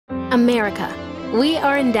America. We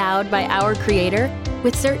are endowed by our Creator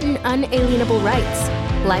with certain unalienable rights: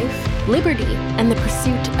 life, liberty, and the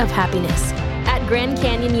pursuit of happiness. At Grand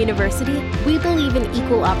Canyon University, we believe in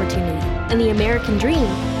equal opportunity, and the American dream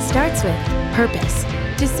starts with purpose.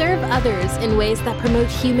 To serve others in ways that promote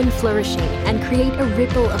human flourishing and create a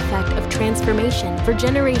ripple effect of transformation for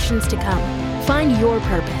generations to come. Find your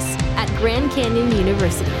purpose at Grand Canyon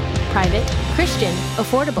University. Private, Christian,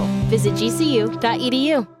 affordable. Visit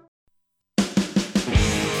gcu.edu.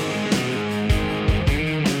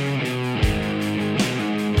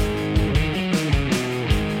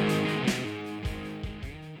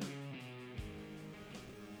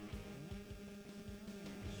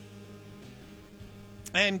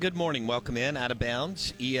 And good morning. Welcome in. Out of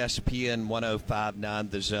Bounds, ESPN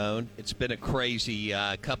 105.9 The Zone. It's been a crazy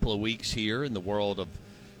couple of weeks here in the world of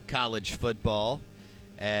college football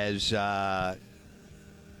as,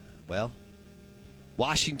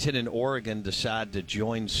 Washington and Oregon decide to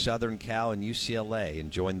join Southern Cal and UCLA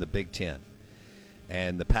and join the Big Ten.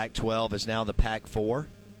 And the Pac-12 is now the Pac-4.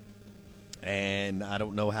 And I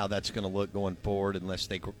don't know how that's going to look going forward unless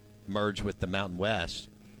they merge with the Mountain West.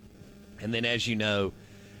 And then, as you know,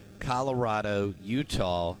 Colorado,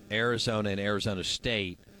 Utah, Arizona, and Arizona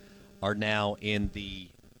State are now in the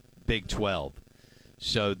Big 12.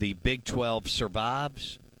 So the Big 12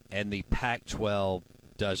 survives, and the Pac-12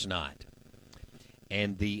 does not.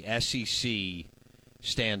 And the SEC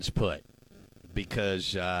stands put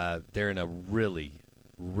because they're in a really,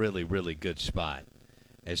 really, really good spot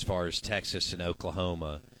as far as Texas and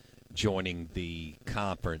Oklahoma joining the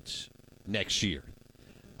conference next year.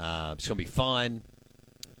 It's going to be fun.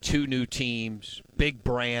 2 new teams, big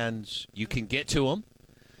brands. You can get to them.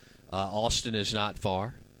 Austin is not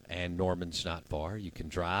far, and Norman's not far. You can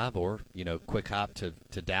drive or, quick hop to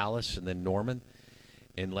Dallas and then Norman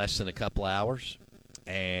in less than a couple hours.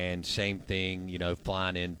 And same thing,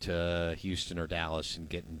 flying into Houston or Dallas and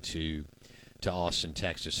getting to Austin,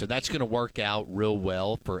 Texas. So that's going to work out real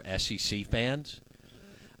well for SEC fans.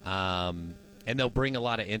 And they'll bring a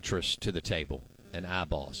lot of interest to the table and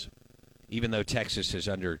eyeballs. Even though Texas has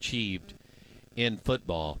underachieved in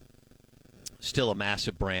football, still a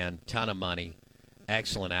massive brand, ton of money,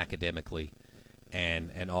 excellent academically,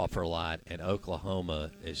 and offer a lot. And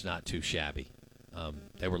Oklahoma is not too shabby.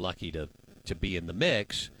 They were lucky to be in the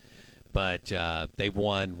mix, but they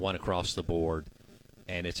won across the board,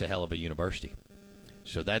 and it's a hell of a university.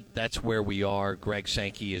 So that's where we are. Greg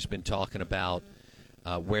Sankey has been talking about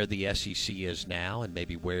where the SEC is now and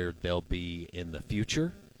maybe where they'll be in the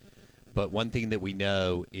future. But one thing that we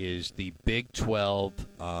know is the Big 12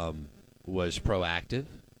 was proactive,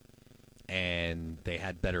 and they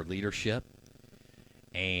had better leadership.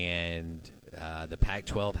 And the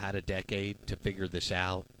Pac-12 had a decade to figure this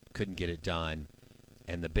out, couldn't get it done.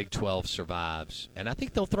 And the Big 12 survives, and I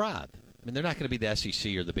think they'll thrive. I mean, they're not going to be the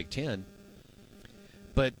SEC or the Big 10,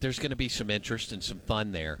 but there's going to be some interest and some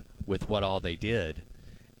fun there with what all they did.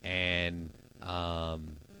 And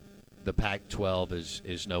the Pac-12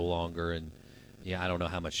 is no longer, and I don't know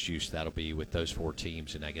how much juice that'll be with those 4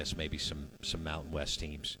 teams, and I guess maybe some Mountain West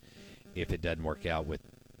teams if it doesn't work out with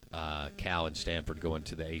Cal and Stanford going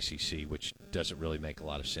to the ACC, which doesn't really make a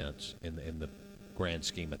lot of sense in the grand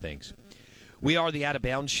scheme of things. We are the Out of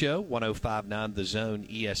Bounds Show, 105.9 The Zone,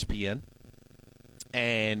 ESPN,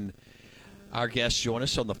 and our guests join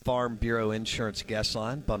us on the Farm Bureau Insurance guest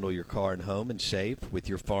line. Bundle your car and home and save with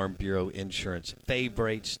your Farm Bureau Insurance.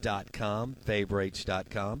 Favorites.com.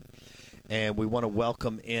 And we want to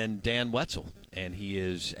welcome in Dan Wetzel, and he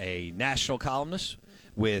is a national columnist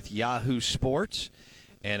with Yahoo Sports.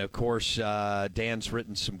 And, of course, Dan's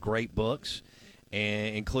written some great books,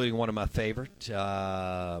 including one of my favorite,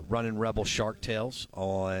 Running Rebel Shark Tales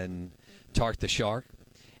on Tark the Shark.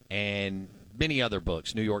 And many other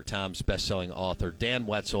books, New York Times bestselling author Dan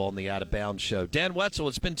Wetzel on the Out of Bounds Show. Dan Wetzel,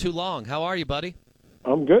 it's been too long. How are you, buddy?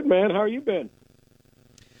 I'm good, man. How are you been?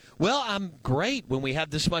 Well, I'm great when we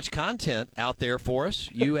have this much content out there for us,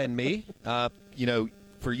 you and me.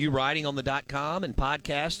 For you writing on the .com and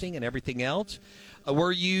podcasting and everything else.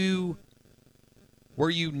 Were you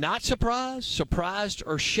not surprised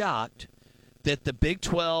or shocked that the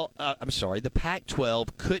the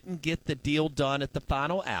Pac-12 couldn't get the deal done at the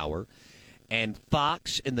final hour, and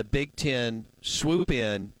Fox and the Big Ten swoop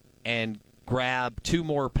in and grab 2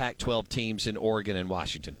 more Pac-12 teams in Oregon and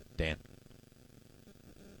Washington? Dan?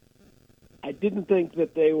 I didn't think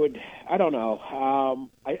that they would. I don't know.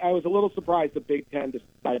 I was a little surprised the Big Ten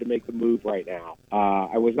decided to make the move right now.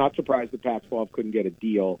 I was not surprised the Pac-12 couldn't get a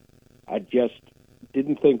deal. I just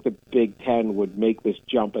didn't think the Big Ten would make this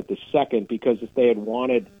jump at the second, because if they had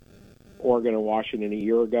wanted Oregon and Washington a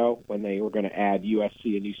year ago when they were going to add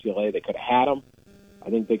USC and UCLA. They could have had them. I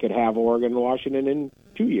think they could have Oregon and Washington in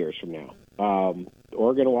 2 years from now.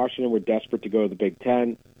 Oregon and Washington were desperate to go to the Big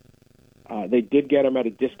Ten. They did get them at a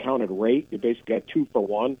discounted rate. They basically got 2 for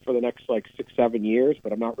 1 for the next 6-7 years,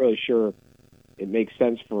 but I'm not really sure it makes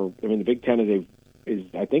sense for. I mean, the Big Ten is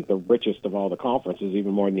I think the richest of all the conferences,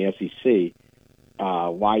 even more than the SEC.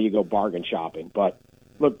 Why you go bargain shopping? But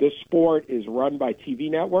look, this sport is run by TV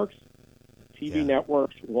networks. TV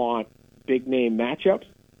networks want big name matchups.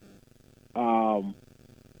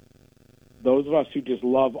 Those of us who just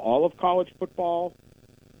love all of college football,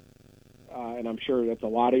 and I'm sure that's a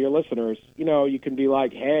lot of your listeners, you can be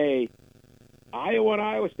like, hey, Iowa and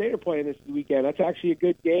Iowa State are playing this weekend. That's actually a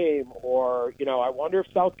good game. Or, I wonder if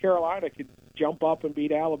South Carolina could jump up and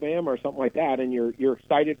beat Alabama or something like that. And you're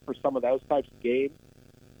excited for some of those types of games.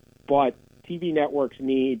 But TV networks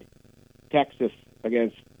need Texas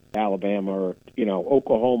against Alabama or,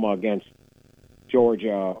 Oklahoma against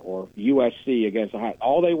Georgia or USC against Ohio.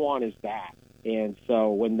 All they want is that. And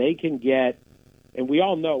so when they can get, and we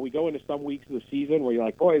all know, we go into some weeks of the season where you're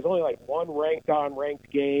like, boy, there's only one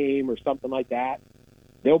ranked game or something like that.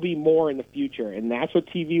 There'll be more in the future, and that's what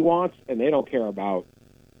TV wants, and they don't care about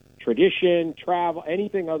tradition, travel,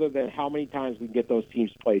 anything other than how many times we can get those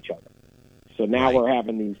teams to play each other. So now we're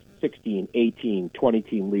having these 16, 18,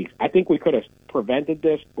 20-team leagues. I think we could have prevented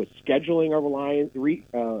this with scheduling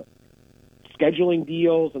scheduling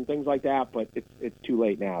deals and things like that, but it's too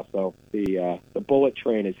late now. So the bullet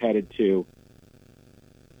train is headed to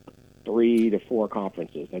 3 to 4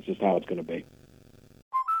 conferences. That's just how it's going to be.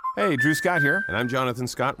 Hey, Drew Scott here, and I'm Jonathan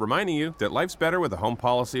Scott, reminding you that life's better with a home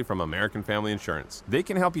policy from American Family Insurance. They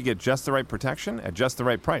can help you get just the right protection at just the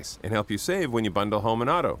right price and help you save when you bundle home and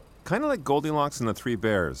auto. Kind of like Goldilocks and the Three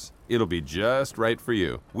Bears. It'll be just right for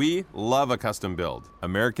you. We love a custom build.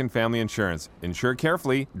 American Family Insurance. Insure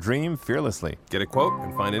carefully, dream fearlessly. Get a quote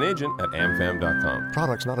and find an agent at amfam.com.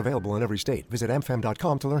 Products not available in every state. Visit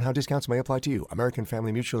amfam.com to learn how discounts may apply to you. American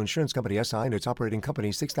Family Mutual Insurance Company, SI, and its operating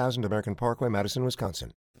company, 6000 American Parkway, Madison,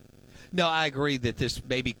 Wisconsin. No, I agree that this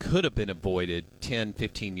maybe could have been avoided 10,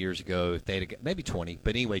 15 years ago if they'd – maybe 20.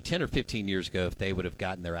 But anyway, 10 or 15 years ago if they would have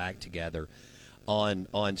gotten their act together on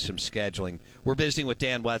some scheduling. We're visiting with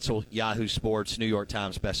Dan Wetzel, Yahoo Sports, New York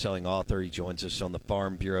Times bestselling author. He joins us on the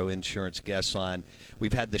Farm Bureau Insurance guest line.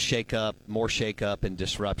 We've had the more shakeup and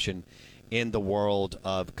disruption in the world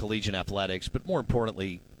of collegiate athletics, but more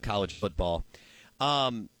importantly, college football.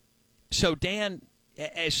 So, Dan,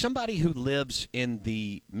 as somebody who lives in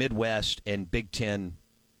the Midwest and Big Ten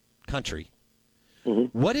country,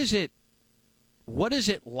 what is it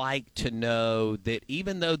like to know that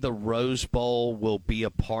even though the Rose Bowl will be a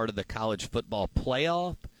part of the college football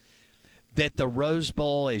playoff, that the Rose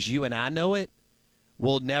Bowl, as you and I know it,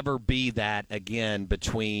 will never be that again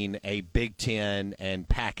between a Big Ten and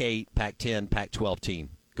Pac-8, Pac-10, Pac-12 team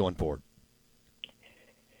going forward?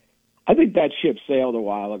 I think that ship sailed a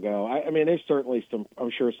while ago. I mean, there's certainly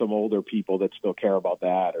I'm sure some older people that still care about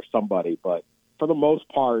that or somebody, but for the most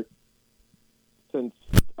part, since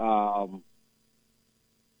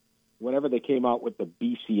whenever they came out with the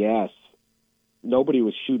BCS, nobody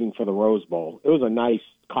was shooting for the Rose Bowl. It was a nice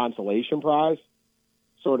consolation prize,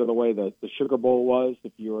 sort of the way the Sugar Bowl was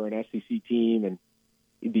if you were an SEC team and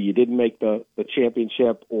either you didn't make the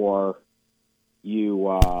championship or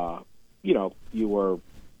you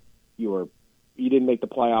didn't make the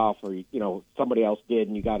playoff or somebody else did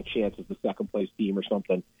and you got a chance as the second place team or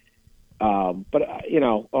something. But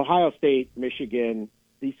Ohio State, Michigan,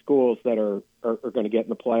 these schools that are going to get in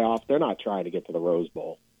the playoff, they're not trying to get to the Rose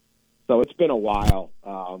Bowl. So it's been a while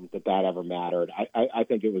that ever mattered. I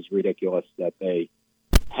think it was ridiculous that they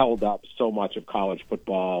held up so much of college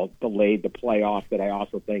football, delayed the playoff that I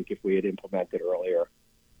also think if we had implemented earlier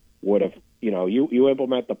would have, you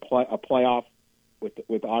implement a playoff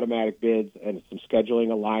with automatic bids and some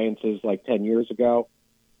scheduling alliances like 10 years ago.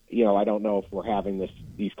 I don't know if we're having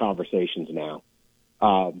these conversations now.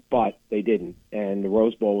 But they didn't, and the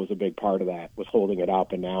Rose Bowl was a big part of that, was holding it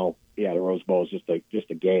up, and now, the Rose Bowl is just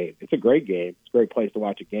a game. It's a great game. It's a great place to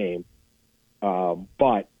watch a game,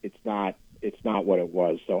 but it's not what it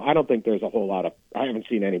was. So I don't think there's a whole lot of – I haven't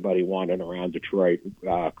seen anybody wandering around Detroit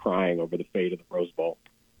crying over the fate of the Rose Bowl.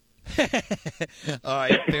 All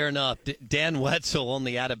right, fair enough. Dan Wetzel on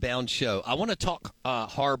the Out of Bounds show. I want to talk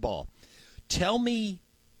Harbaugh. Tell me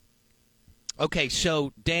 – okay,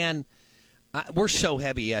 so, Dan – we're so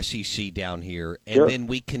heavy SEC down here, and sure. Then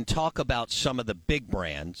we can talk about some of the big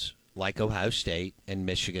brands like Ohio State and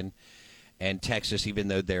Michigan and Texas, even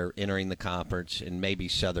though they're entering the conference, and maybe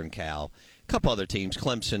Southern Cal, a couple other teams,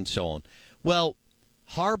 Clemson, so on. Well,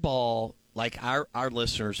 Harbaugh, like our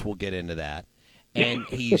listeners will get into that, and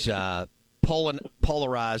he's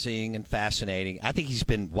polarizing and fascinating. I think he's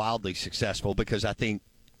been wildly successful because I think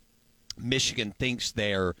Michigan thinks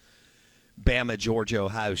they're Bama, Georgia,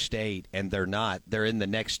 Ohio State, and they're not. They're in the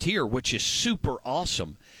next tier, which is super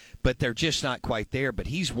awesome, but they're just not quite there. But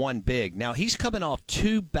he's won big. Now, he's coming off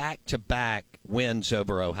 2 back-to-back wins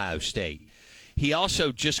over Ohio State. He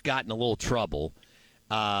also just got in a little trouble.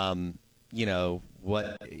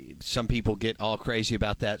 What some people get all crazy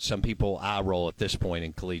about that. Some people eye roll at this point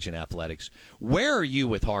in collegiate athletics. Where are you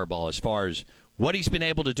with Harbaugh as far as what he's been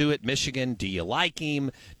able to do at Michigan? Do you like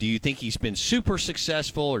him? Do you think he's been super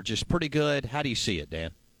successful or just pretty good? How do you see it,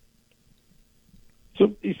 Dan?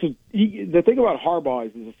 So the thing about Harbaugh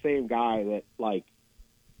is he's the same guy that, like,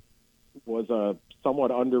 was a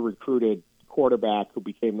somewhat under-recruited quarterback who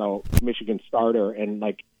became the Michigan starter and,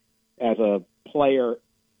 like, as a player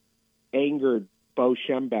angered Bo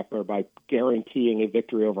Schembechler by guaranteeing a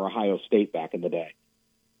victory over Ohio State back in the day.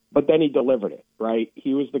 But then he delivered it, right?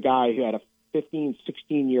 He was the guy who had a 15,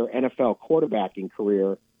 16-year NFL quarterbacking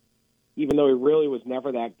career, even though he really was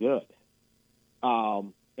never that good.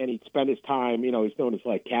 And he'd spend his time, he's known as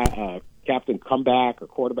like Captain Comeback or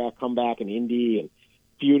Quarterback Comeback in Indy and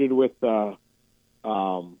feuded with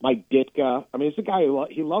Mike Ditka. I mean, it's a guy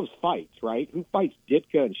he loves fights, right? Who fights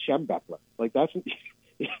Ditka and Schembechler? Like, that's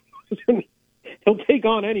he'll take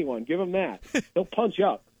on anyone. Give him that. He'll punch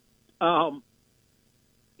up.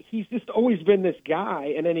 He's just always been this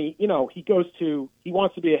guy, and then he wants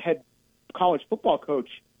to be a head college football coach.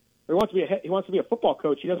 Or he wants to be a football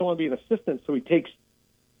coach. He doesn't want to be an assistant, so he takes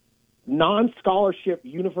non-scholarship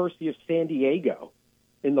University of San Diego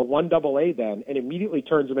in the 1AA then, and immediately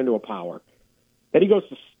turns him into a power. Then he goes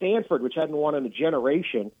to Stanford, which hadn't won in a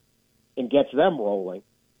generation, and gets them rolling.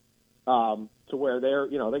 To where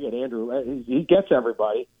they get Andrew. He gets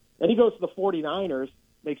everybody. Then he goes to the 49ers,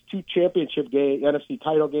 makes 2 championship NFC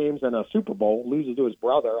title games and a Super Bowl, loses to his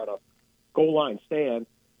brother on a goal line stand.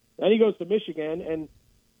 Then he goes to Michigan, and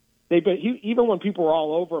even when people were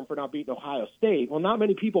all over him for not beating Ohio State, well, not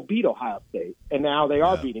many people beat Ohio State, and now they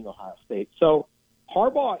are beating Ohio State. So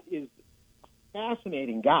Harbaugh is a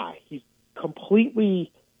fascinating guy. He's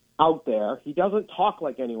completely out there. He doesn't talk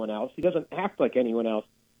like anyone else. He doesn't act like anyone else.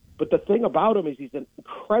 But the thing about him is he's an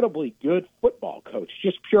incredibly good football coach,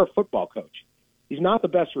 just pure football coach. He's not the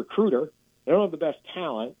best recruiter. They don't have the best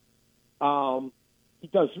talent. He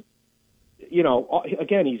does,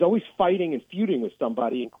 again, he's always fighting and feuding with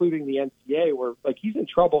somebody, including the NCAA, where, like, he's in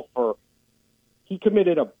trouble their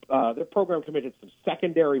program committed some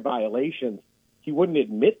secondary violations. He wouldn't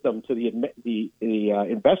admit them to the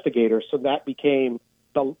investigators, so that became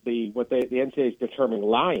what the NCAA is determining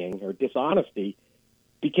lying or dishonesty.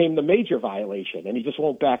 Became the major violation, and he just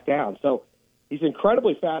won't back down. So he's an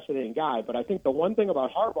incredibly fascinating guy, but I think the one thing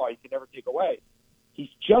about Harbaugh you can never take away, he's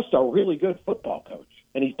just a really good football coach,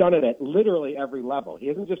 and he's done it at literally every level. He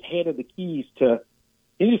hasn't just handed the keys to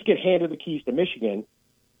 – he didn't just get handed the keys to Michigan.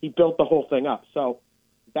 He built the whole thing up. So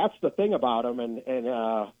that's the thing about him, and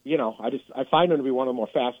I find him to be one of the more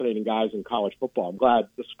fascinating guys in college football. I'm glad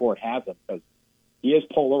the sport has him because he is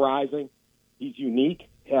polarizing. He's unique.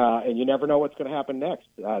 And you never know what's going to happen next.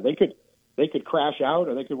 They could crash out,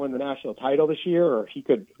 or they could win the national title this year, or he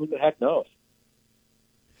could. Who the heck knows?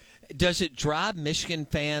 Does it drive Michigan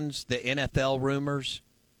fans, the NFL rumors,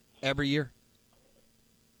 every year?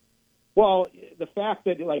 Well, the fact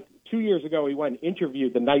that, like, 2 years ago he went and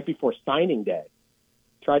interviewed the night before signing day,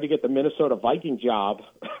 tried to get the Minnesota Viking job.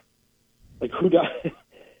 Like, who does?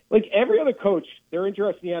 Like, every other coach, they're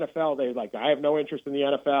interested in the NFL. They're like, I have no interest in the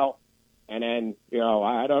NFL. And then,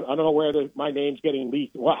 I don't know where my name's getting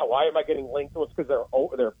leaked. Why am I getting linked? Well, it's because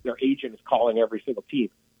their agent is calling every single team.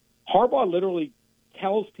 Harbaugh literally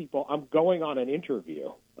tells people, I'm going on an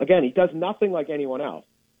interview. Again, he does nothing like anyone else.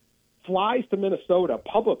 Flies to Minnesota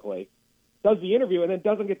publicly, does the interview, and then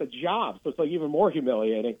doesn't get the job. So it's like even more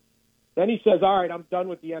humiliating. Then he says, all right, I'm done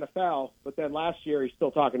with the NFL. But then last year he's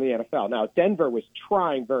still talking to the NFL. Now, Denver was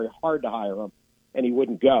trying very hard to hire him, and he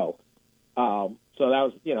wouldn't go. So that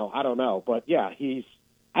was, I don't know. But, yeah,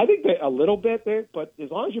 I think that a little bit there, but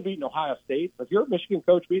as long as you're beating Ohio State, if you're a Michigan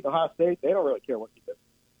coach beating Ohio State, they don't really care what you do.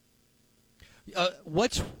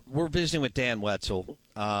 We're visiting with Dan Wetzel.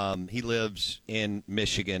 He lives in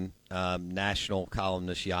Michigan, national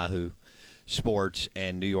columnist, Yahoo Sports,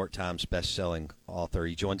 and New York Times best-selling author.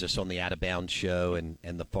 He joins us on the Out of Bounds show and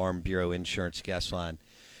the Farm Bureau Insurance guest line.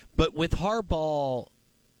 But with Harbaugh,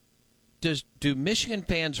 do Michigan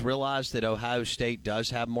fans realize that Ohio State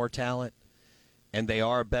does have more talent and they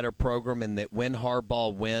are a better program, and that when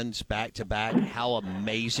Harbaugh wins back-to-back, how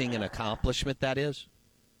amazing an accomplishment that is?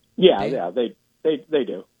 Yeah, they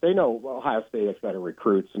do. They know Ohio State has better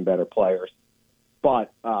recruits and better players.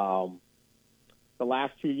 But the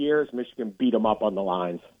last 2 years, Michigan beat them up on the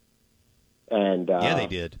lines. And yeah, they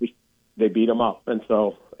did. They beat them up. And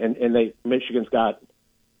so, Michigan's got,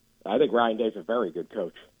 I think Ryan Day's a very good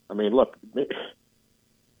coach. I mean, look,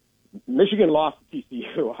 Michigan lost to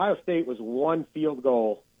TCU. Ohio State was one field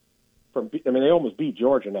goal from, they almost beat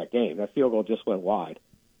Georgia in that game. That field goal just went wide.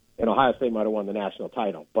 And Ohio State might have won the national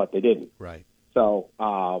title, but they didn't. Right. So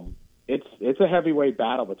it's a heavyweight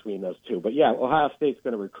battle between those two. But, yeah, Ohio State's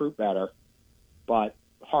going to recruit better. But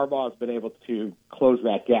Harbaugh has been able to close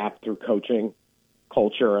that gap through coaching,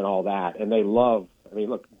 culture, and all that. And they love –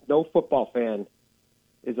 look, no football fan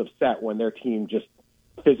is upset when their team just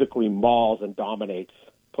physically mauls and dominates,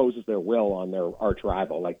 poses their will on their arch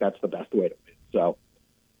rival. Like, that's the best way to win. So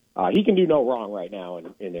he can do no wrong right now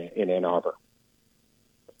in Ann Arbor.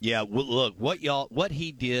 Yeah, well, look, what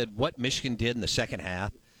he did, what Michigan did in the second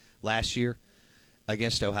half last year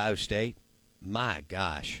against Ohio State, my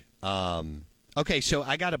gosh. Okay, so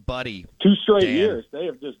I got a buddy. 2 straight Dan. years, they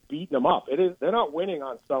have just beaten them up. They're not winning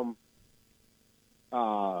on some,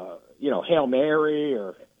 Hail Mary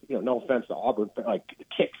or, no offense to Auburn, but like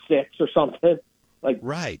kick six or something. Like,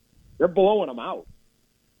 right. They're blowing them out.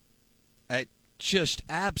 Just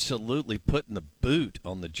absolutely putting the boot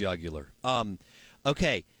on the jugular.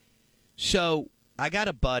 Okay, so I got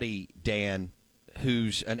a buddy, Dan,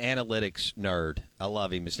 who's an analytics nerd. I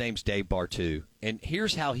love him. His name's Dave Bartu. And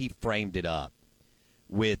here's how he framed it up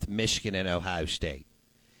with Michigan and Ohio State.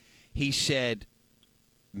 He said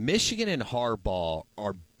Michigan and Harbaugh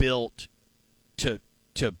are built to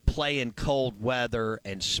play in cold weather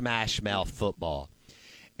and smash mouth football.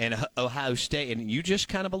 And Ohio State, and you just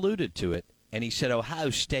kind of alluded to it, and he said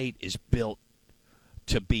Ohio State is built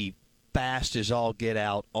to be fast as all get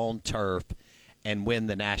out on turf and win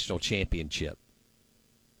the national championship.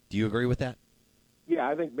 Do you agree with that? Yeah,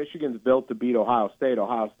 I think Michigan's built to beat Ohio State.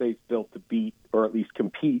 Ohio State's built to beat or at least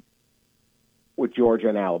compete with Georgia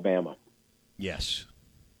and Alabama. Yes.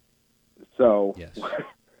 So, yes.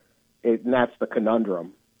 And that's the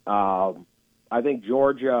conundrum. I think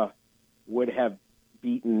Georgia would have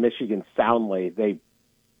beaten Michigan soundly.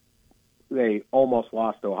 They almost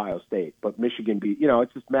lost to Ohio State, but Michigan beat.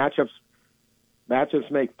 It's just matchups. Matchups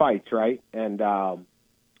make fights, right? And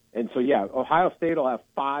so yeah, Ohio State will have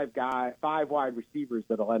 5 wide receivers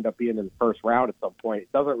that'll end up being in the first round at some point.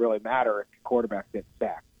 It doesn't really matter if the quarterback gets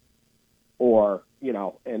sacked, or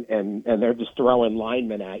and they're just throwing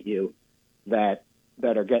linemen at you that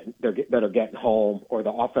are getting home, or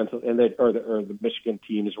the offensive or the Michigan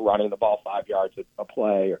team is running the ball 5 yards a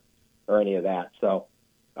play or any of that. So.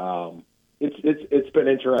 It's been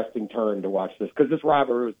an interesting turn to watch this, because this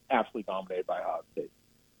rivalry was absolutely dominated by Ohio State.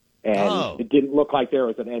 And It didn't look like there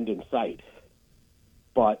was an end in sight.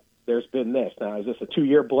 But there's been this. Now, is this a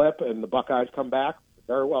 2-year blip and the Buckeyes come back?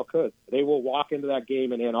 Very well could. They will walk into that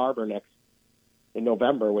game in Ann Arbor in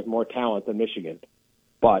November with more talent than Michigan.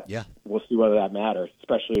 But yeah, we'll see whether that matters,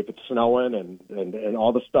 especially if it's snowing and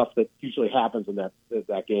all the stuff that usually happens in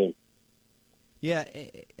that game. Yeah,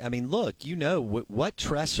 look, what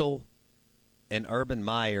Tressel and Urban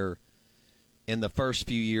Meyer in the first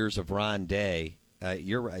few years of Ron Day,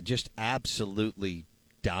 you're right, just absolutely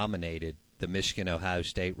dominated the Michigan-Ohio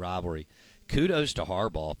State rivalry. Kudos to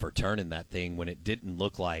Harbaugh for turning that thing when it didn't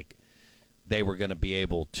look like they were going to be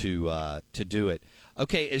able to do it.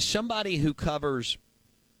 Okay, as somebody who covers,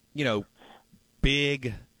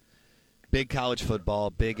 big college football,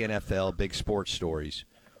 big NFL, big sports stories,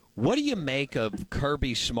 what do you make of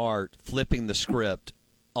Kirby Smart flipping the script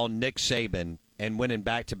on Nick Saban and winning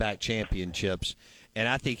back-to-back championships? And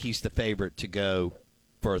I think he's the favorite to go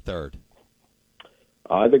for a third.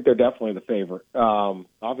 I think they're definitely the favorite.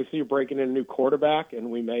 Obviously, you're breaking in a new quarterback,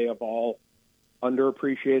 and we may have all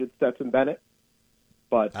underappreciated Stetson Bennett.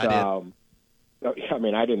 But I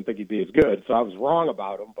didn't think he'd be as good, so I was wrong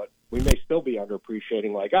about him. But we may still be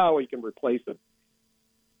underappreciating, he can replace him.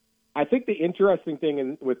 I think the interesting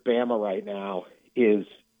thing with Bama right now is,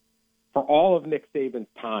 for all of Nick Saban's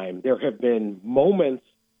time, there have been moments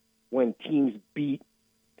when teams beat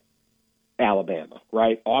Alabama,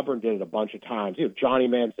 right? Auburn did it a bunch of times. Johnny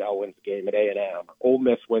Manziel wins the game at A&M. Ole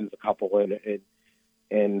Miss wins a couple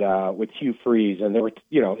and with Hugh Freeze, and they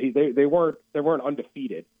were, they weren't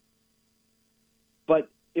undefeated. But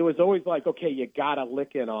it was always like, okay, you got a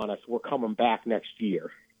lick in on us. We're coming back next year.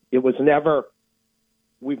 It was never.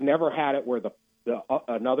 We've never had it where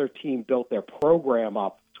another team built their program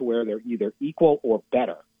up to where they're either equal or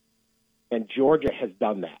better. And Georgia has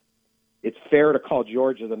done that. It's fair to call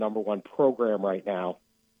Georgia the number 1 program right now.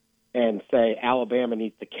 and say Alabama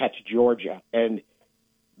needs to catch Georgia. And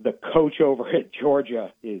the coach over at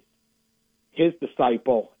Georgia is his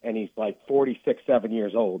disciple, and he's like 46, 7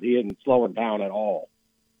 years old. He isn't slowing down at all.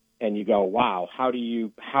 And you go, wow, how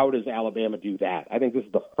does Alabama do that? I think this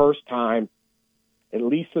is the first time, at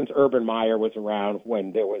least since Urban Meyer was around,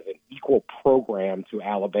 when there was an equal program to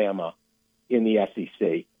Alabama in the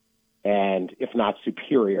SEC, and if not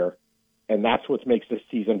superior. And that's what makes this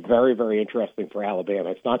season very, very interesting for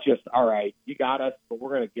Alabama. It's not just, all right, you got us, but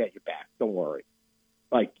we're going to get you back. Don't worry.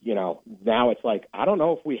 Like, now it's like, I don't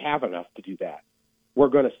know if we have enough to do that. We're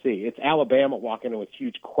going to see. It's Alabama walking in with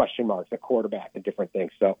huge question marks at quarterback and different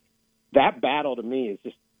things. So that battle to me is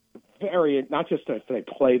just very, not just if they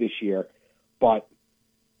play this year, but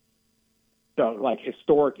the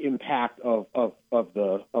historic impact of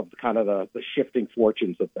the kind of the shifting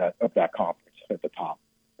fortunes of that conference at the top.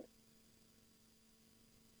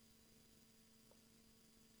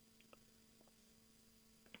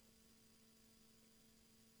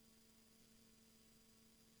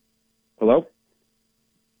 Hello?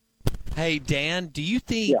 Hey, Dan, do you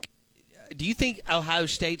think Ohio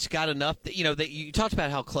State's got enough? That you talked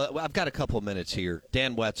about how close. Well, I've got a couple of minutes here.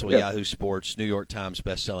 Dan Wetzel, Yahoo Sports, New York Times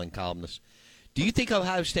best-selling columnist. Do you think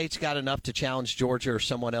Ohio State's got enough to challenge Georgia or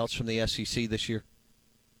someone else from the SEC this year?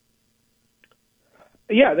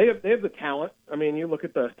 Yeah, they have the talent. I mean, you look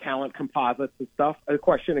at the talent composites and stuff. The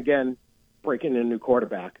question again, breaking in a new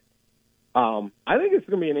quarterback. I think it's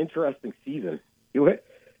going to be an interesting season.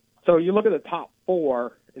 So you look at the top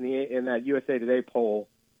four in that USA Today poll.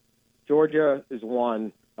 Georgia is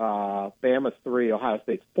 1, Bama's 3, Ohio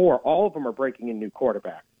State's 4. All of them are breaking in new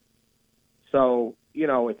quarterbacks. So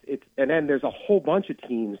it's and then there's a whole bunch of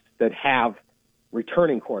teams that have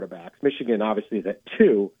returning quarterbacks. Michigan obviously is at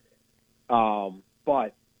 2,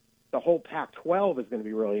 but the whole Pac-12 is going to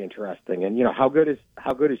be really interesting. And how good is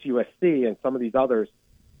USC and some of these others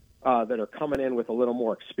that are coming in with a little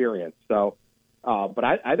more experience. So. But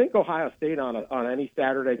I think Ohio State on any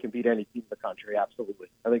Saturday can beat any team in the country. Absolutely,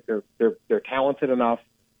 I think they're talented enough,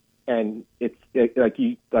 and it's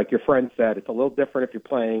like your friend said, it's a little different if you're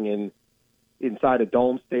playing inside a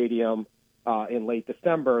dome stadium in late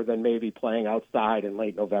December than maybe playing outside in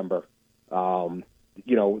late November.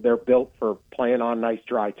 They're built for playing on nice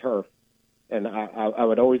dry turf, and I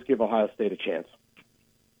would always give Ohio State a chance.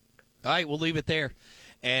 All right, we'll leave it there,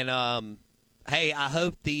 and. Hey, I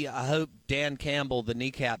hope Dan Campbell, the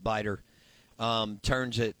kneecap biter,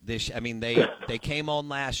 turns it this. I mean, they came on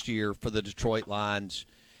last year for the Detroit Lions,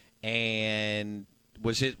 and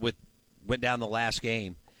went down the last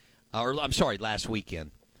game, last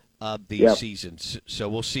weekend of the season. So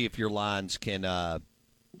we'll see if your Lions can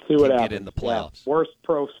get in the playoffs. Yeah. Worst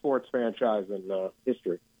pro sports franchise in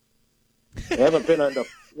history. They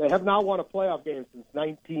have not won a playoff game since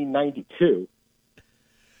 1992.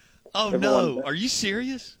 Oh, no. Are you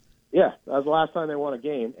serious? Yeah, that was the last time they won a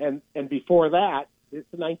game. And before that, it's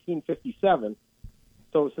 1957.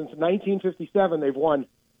 So since 1957, they've won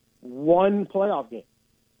one playoff game.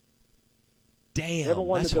 Damn,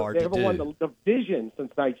 that's hard to do. They haven't won the division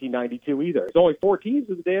since 1992 either. There's only 4 teams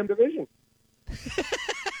in the damn division.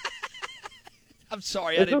 I'm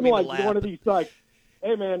sorry, I didn't mean to laugh. It's one of these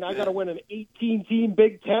hey, man, I got to win an 18-team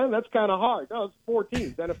Big Ten? That's kind of hard. No, it's 4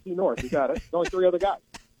 teams, NFC North. You got it. There's only 3 other guys.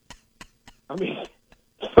 I mean,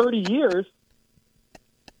 30 years.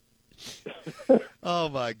 Oh,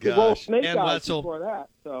 my gosh. Snake and eyes Wetzel. Before that.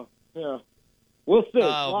 So, we'll see. Oh,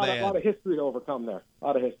 a lot of history to overcome there. A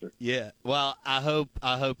lot of history. Yeah. Well, I hope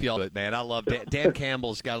y'all do it, man. I love Dan. Dan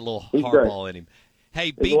Campbell's got a little He's hardball great. in him.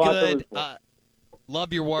 Hey, be good.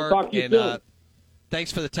 Love your work. Talk to you soon.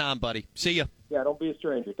 Thanks for the time, buddy. See ya. Yeah, don't be a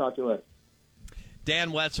stranger. Talk to you later.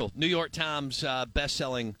 Dan Wetzel, New York Times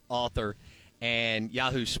best-selling author and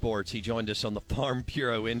Yahoo Sports. He joined us on the Farm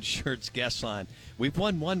Bureau Insurance guest line. We've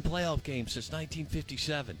won 1 playoff game since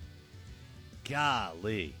 1957.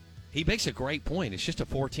 Golly. He makes a great point. It's just a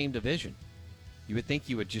 4-team division. You would think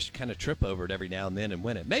you would just kind of trip over it every now and then and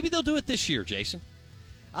win it. Maybe they'll do it this year, Jason.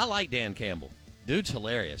 I like Dan Campbell. Dude's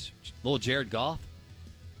hilarious. Little Jared Goff.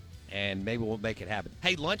 And maybe we'll make it happen.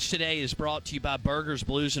 Hey, lunch today is brought to you by Burgers,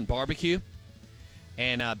 Blues, and Barbecue.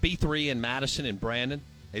 And B3 in Madison and Brandon.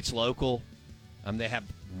 It's local. They have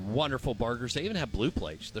wonderful burgers. They even have blue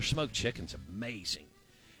plates. Their smoked chicken's amazing.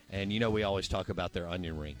 And we always talk about their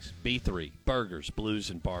onion rings. B3, Burgers, Blues,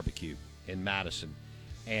 and Barbecue in Madison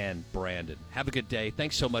and Brandon. Have a good day.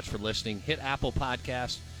 Thanks so much for listening. Hit Apple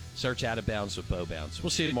Podcasts. Search Out of Bounds with Bo Bounds. We'll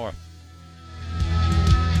see you tomorrow.